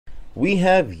We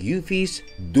have Eufy's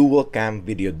dual cam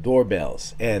video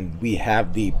doorbells, and we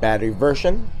have the battery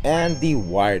version and the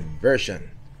wired version.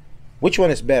 Which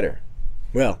one is better?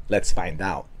 Well, let's find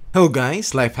out. Hello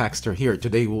guys, LifeHackster here.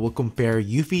 Today we will compare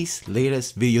Eufy's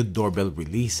latest video doorbell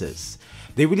releases.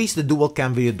 They released the dual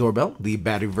cam video doorbell, the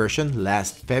battery version,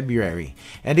 last February,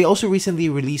 and they also recently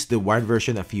released the wired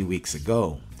version a few weeks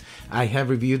ago. I have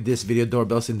reviewed these video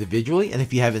doorbells individually, and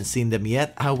if you haven't seen them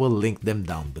yet, I will link them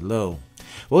down below.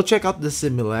 We'll check out the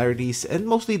similarities and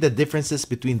mostly the differences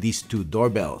between these two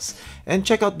doorbells, and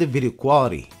check out the video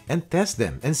quality, and test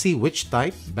them and see which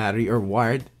type, battery or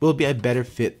wired, will be a better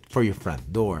fit for your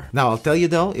front door. Now I'll tell you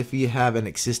though, if you have an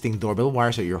existing doorbell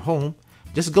wires at your home,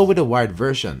 just go with the wired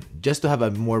version, just to have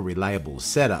a more reliable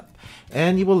setup,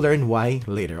 and you will learn why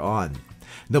later on.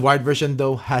 The wired version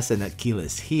though has an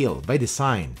Achilles heel by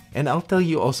design, and I'll tell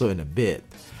you also in a bit.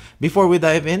 Before we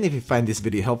dive in, if you find this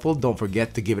video helpful, don't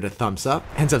forget to give it a thumbs up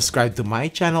and subscribe to my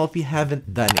channel if you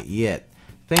haven't done it yet.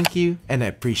 Thank you, and I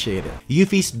appreciate it.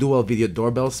 Eufy's dual video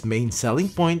doorbell's main selling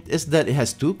point is that it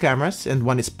has two cameras and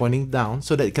one is pointing down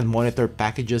so that it can monitor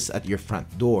packages at your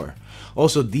front door.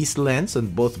 Also, this lens on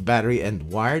both battery and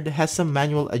wired has some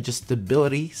manual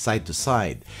adjustability side to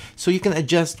side, so you can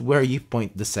adjust where you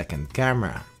point the second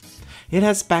camera. It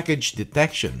has package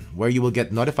detection, where you will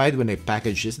get notified when a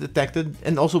package is detected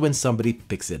and also when somebody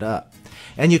picks it up.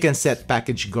 And you can set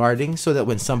package guarding so that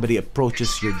when somebody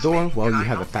approaches your door while you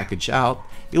have a package out,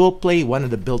 it will play one of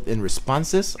the built-in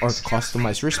responses or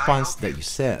customized response that you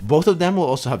set. Both of them will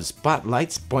also have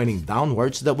spotlights pointing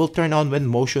downwards that will turn on when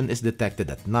motion is detected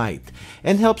at night,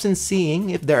 and helps in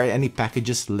seeing if there are any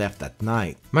packages left at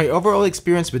night. My overall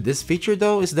experience with this feature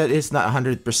though is that it's not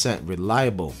 100%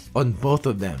 reliable on both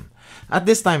of them. At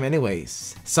this time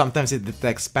anyways. Sometimes it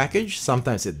detects package,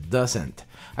 sometimes it doesn't.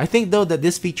 I think though that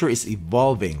this feature is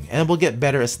evolving and will get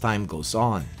better as time goes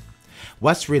on.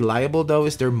 What's reliable though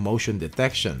is their motion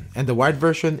detection, and the wired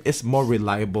version is more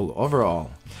reliable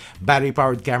overall.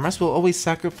 Battery-powered cameras will always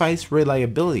sacrifice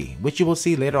reliability, which you will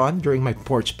see later on during my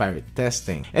Porch pirate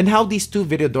testing. And how these two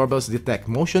video doorbells detect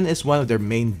motion is one of their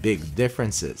main big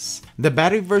differences. The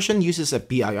battery version uses a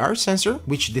PIR sensor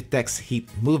which detects heat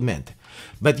movement,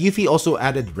 but Eufy also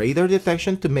added radar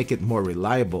detection to make it more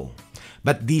reliable.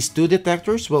 But these two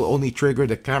detectors will only trigger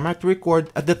the camera to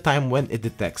record at the time when it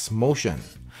detects motion.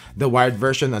 The wired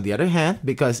version on the other hand,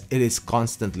 because it is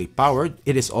constantly powered,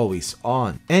 it is always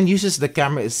on, and uses the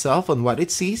camera itself on what it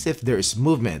sees if there is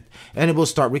movement, and it will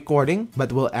start recording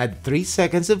but will add 3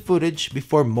 seconds of footage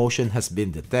before motion has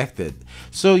been detected,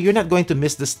 so you're not going to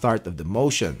miss the start of the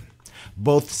motion.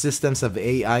 Both systems have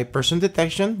AI person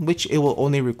detection, which it will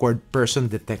only record person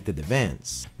detected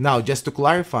events. Now just to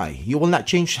clarify, you will not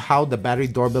change how the battery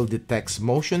doorbell detects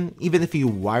motion even if you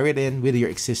wire it in with your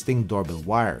existing doorbell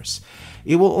wires.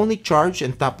 It will only charge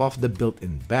and top off the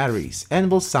built-in batteries and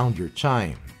will sound your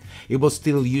chime. It will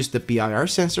still use the PIR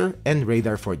sensor and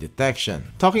radar for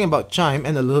detection. Talking about chime,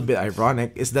 and a little bit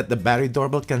ironic, is that the battery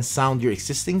doorbell can sound your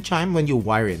existing chime when you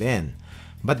wire it in.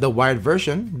 But the wired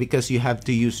version, because you have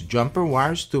to use jumper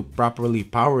wires to properly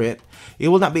power it, it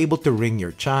will not be able to ring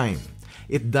your chime.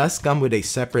 It does come with a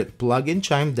separate plug-in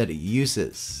chime that it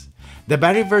uses. The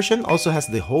battery version also has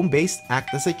the home base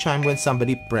act as a chime when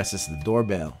somebody presses the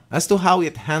doorbell. As to how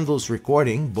it handles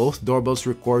recording, both doorbells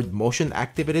record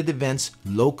motion-activated events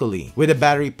locally. With a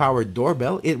battery-powered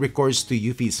doorbell, it records to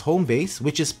Eufy's home base,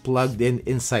 which is plugged in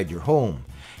inside your home.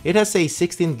 It has a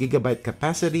 16GB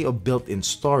capacity of built-in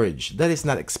storage that is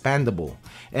not expandable,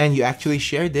 and you actually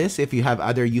share this if you have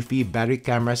other Eufy battery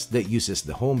cameras that uses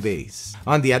the home base.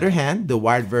 On the other hand, the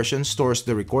wired version stores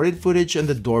the recorded footage on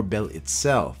the doorbell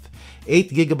itself.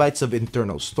 8GB of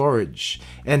internal storage,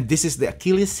 and this is the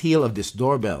Achilles heel of this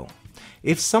doorbell.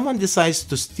 If someone decides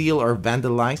to steal or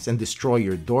vandalize and destroy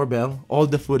your doorbell, all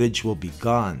the footage will be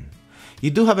gone. You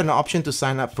do have an option to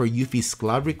sign up for Eufy's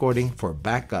cloud recording for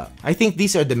backup. I think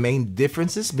these are the main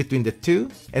differences between the two,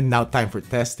 and now time for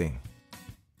testing.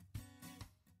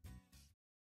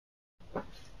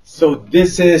 So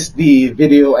this is the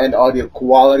video and audio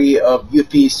quality of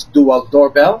Eufy's dual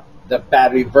doorbell, the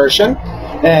battery version.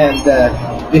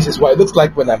 And this is what it looks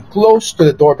like when I'm close to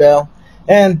the doorbell,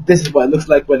 and this is what it looks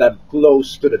like when I'm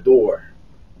close to the door.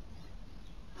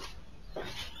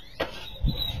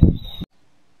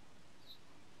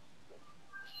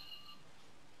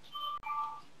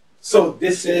 So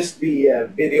this is the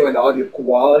video and audio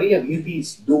quality of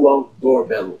Eufy's dual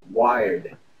doorbell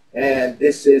wired, and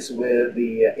this is with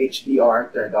the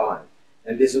HDR turned on.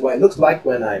 And this is what it looks like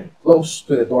when I'm close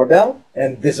to the doorbell,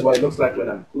 and this is what it looks like when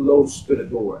I'm close to the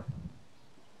door.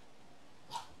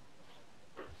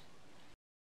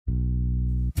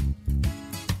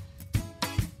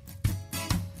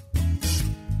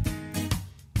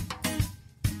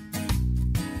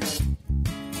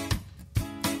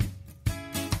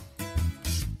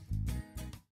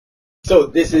 So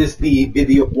this is the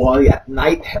video quality at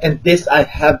night, and this I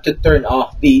have to turn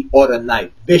off the auto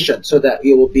night vision so that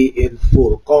it will be in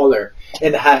full color.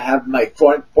 And I have my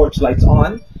front porch lights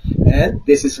on, and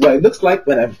this is what it looks like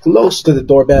when I'm close to the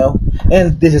doorbell,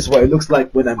 and this is what it looks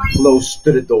like when I'm close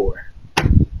to the door.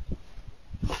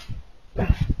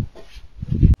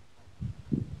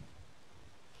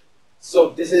 So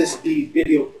this is the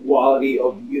video quality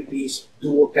of Eufy's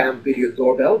dual cam video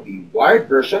doorbell, the wired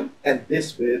version, and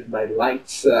this with my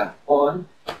lights on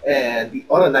and the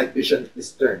auto night vision is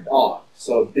turned off.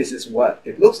 So this is what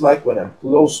it looks like when I'm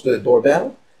close to the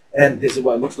doorbell, and this is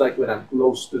what it looks like when I'm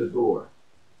close to the door.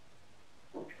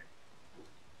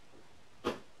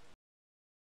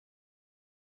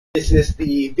 This is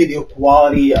the video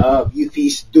quality of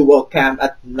Eufy's dual cam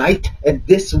at night, and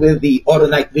this with the auto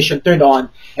night vision turned on.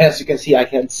 And as you can see, I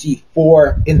can see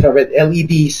 4 infrared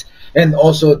LEDs, and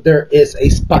also there is a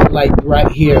spotlight right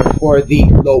here for the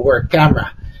lower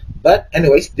camera. But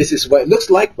anyways, this is what it looks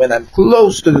like when I'm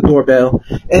close to the doorbell,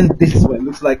 and this is what it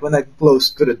looks like when I'm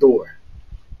close to the door.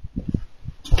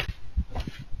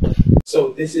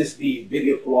 So this is the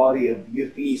video quality of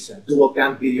Eufy's dual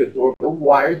cam video doorbell,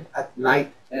 wired at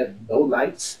night and no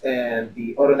lights, and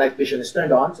the auto night vision is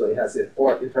turned on, so it has the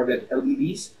 4 infrared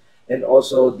LEDs, and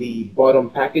also the bottom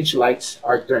package lights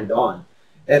are turned on.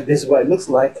 And this is what it looks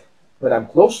like when I'm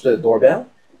close to the doorbell,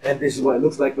 and this is what it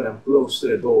looks like when I'm close to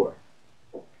the door.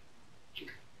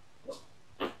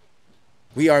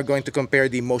 We are going to compare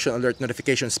the motion alert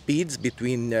notification speeds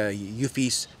between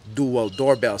Eufy's dual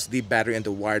doorbells, the battery and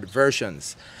the wired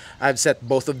versions. I've set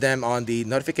both of them on the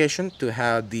notification to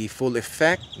have the full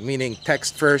effect, meaning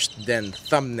text first, then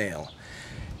thumbnail.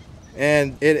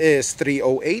 And it is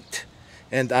 3:08,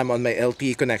 and I'm on my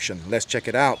LTE connection. Let's check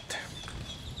it out.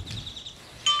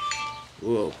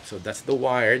 Whoa, so that's the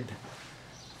wired.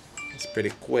 It's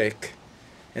pretty quick.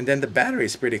 And then the battery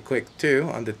is pretty quick too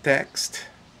on the text.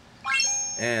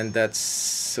 And that's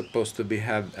supposed to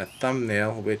have a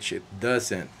thumbnail, which it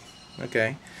doesn't.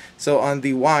 Okay, so on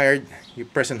the wired, you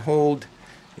press and hold,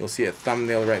 you'll see a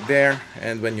thumbnail right there,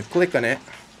 and when you click on it,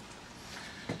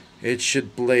 it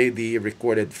should play the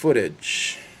recorded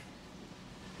footage.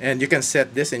 And you can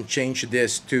set this and change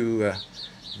this to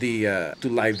to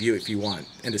live view if you want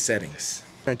in the settings.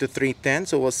 Turn to 310,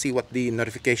 so we'll see what the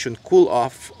notification cool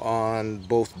off on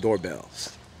both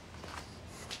doorbells.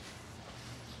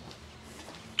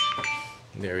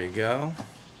 There you go.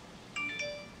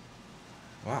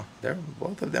 Wow,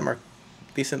 both of them are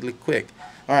decently quick.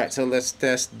 Alright, so let's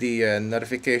test the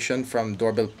notification from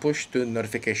doorbell push to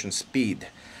notification speed.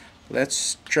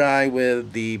 Let's try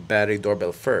with the battery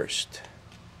doorbell first.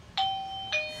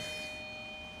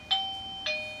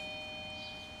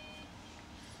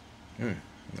 A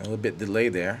little bit delay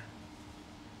there.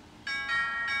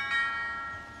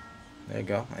 There you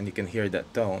go, and you can hear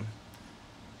that tone.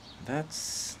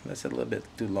 That's a little bit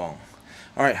too long.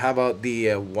 All right, how about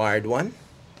the wired one?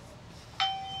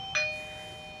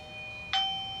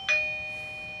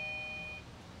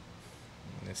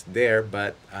 It's there,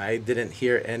 but I didn't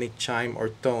hear any chime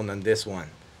or tone on this one.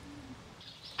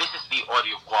 This is the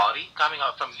audio quality coming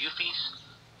out from Eufy's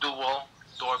dual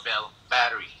doorbell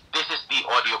battery. This is the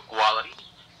audio quality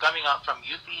coming out from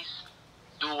Eufy's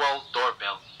dual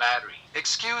doorbell battery.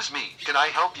 Excuse me, can I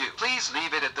help you? Please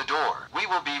leave it at the door. We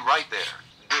will be right there.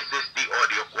 This is the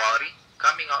audio quality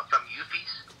coming out from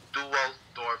Eufy's dual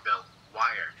doorbell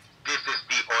wired. This is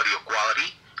the audio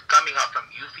quality coming out from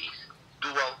Eufy's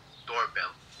dual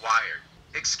doorbell wired.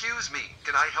 Excuse me,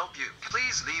 can I help you?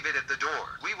 Please leave it at the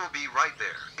door. We will be right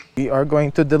there. We are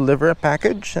going to deliver a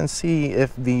package and see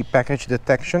if the package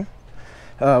detection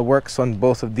works on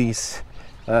both of these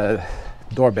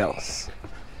doorbells.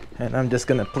 And I'm just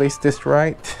gonna place this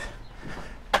right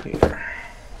here.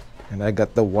 And I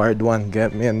got the wired one,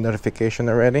 get me a notification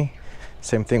already.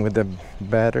 Same thing with the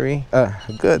battery.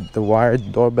 Good, the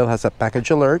wired doorbell has a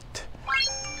package alert.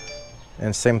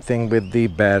 And same thing with the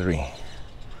battery.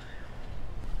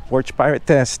 Porch pirate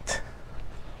test.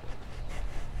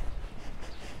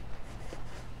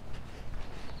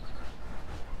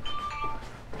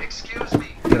 Excuse me,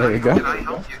 There you go. can I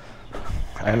help you?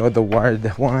 I know the wired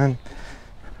one.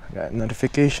 Got a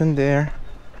notification there.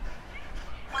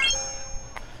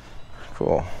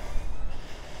 Cool.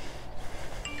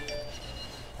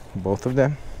 Both of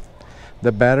them.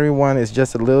 The battery one is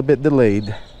just a little bit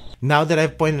delayed. Now that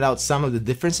I've pointed out some of the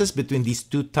differences between these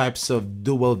two types of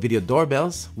dual video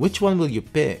doorbells, which one will you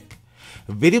pick?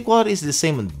 Video quality is the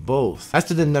same on both. As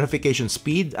to the notification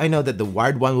speed, I know that the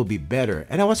wired one will be better,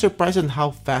 and I was surprised on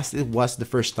how fast it was the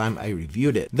first time I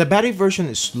reviewed it. The battery version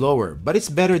is slower, but it's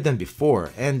better than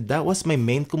before, and that was my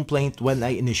main complaint when I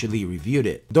initially reviewed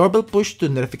it. Doorbell push to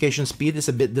notification speed is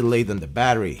a bit delayed on the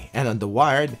battery, and on the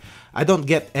wired, I don't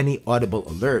get any audible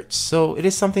alerts, so it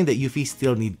is something that Eufy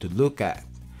still need to look at.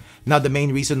 Now, the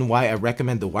main reason why I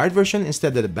recommend the wired version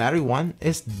instead of the battery one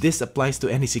is this applies to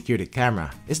any security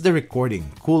camera, is the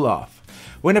recording cool-off.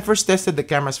 When I first tested the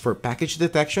cameras for package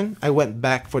detection, I went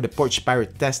back for the Porch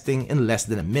pirate testing in less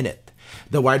than a minute.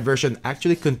 The wired version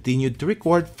actually continued to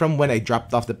record from when I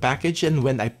dropped off the package and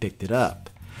when I picked it up.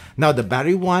 Now, the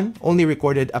battery one only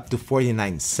recorded up to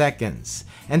 49 seconds,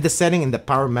 and the setting in the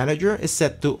power manager is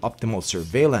set to optimal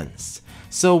surveillance.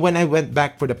 So when I went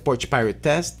back for the Porch pirate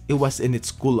test, it was in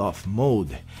its cool-off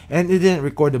mode, and it didn't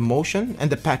record the motion and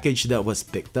the package that was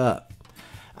picked up.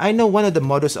 I know one of the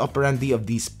modus operandi of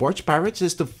these Porch pirates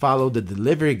is to follow the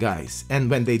delivery guys, and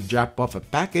when they drop off a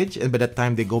package and by the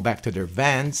time they go back to their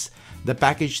vans, the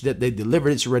package that they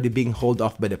delivered is already being hauled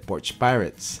off by the Porch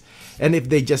pirates. And if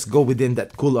they just go within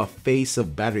that cool-off phase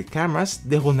of battery cameras,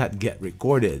 they will not get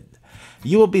recorded.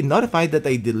 You will be notified that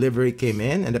a delivery came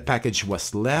in and the package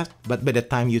was left, but by the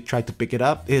time you try to pick it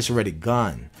up, it is already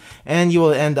gone. And you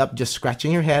will end up just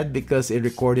scratching your head because it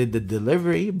recorded the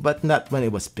delivery but not when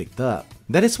it was picked up.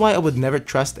 That is why I would never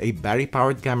trust a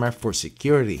battery-powered camera for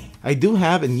security. I do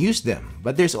have and use them,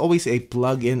 but there's always a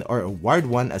plug-in or a wired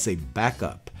one as a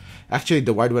backup. Actually,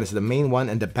 the wired one is the main one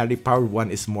and the battery-powered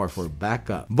one is more for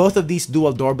backup. Both of these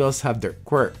dual doorbells have their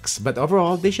quirks, but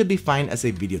overall, they should be fine as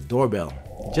a video doorbell.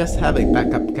 Just have a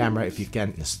backup camera if you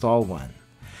can install one.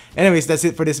 Anyways, that's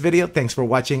it for this video. Thanks for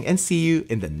watching and see you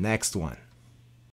in the next one.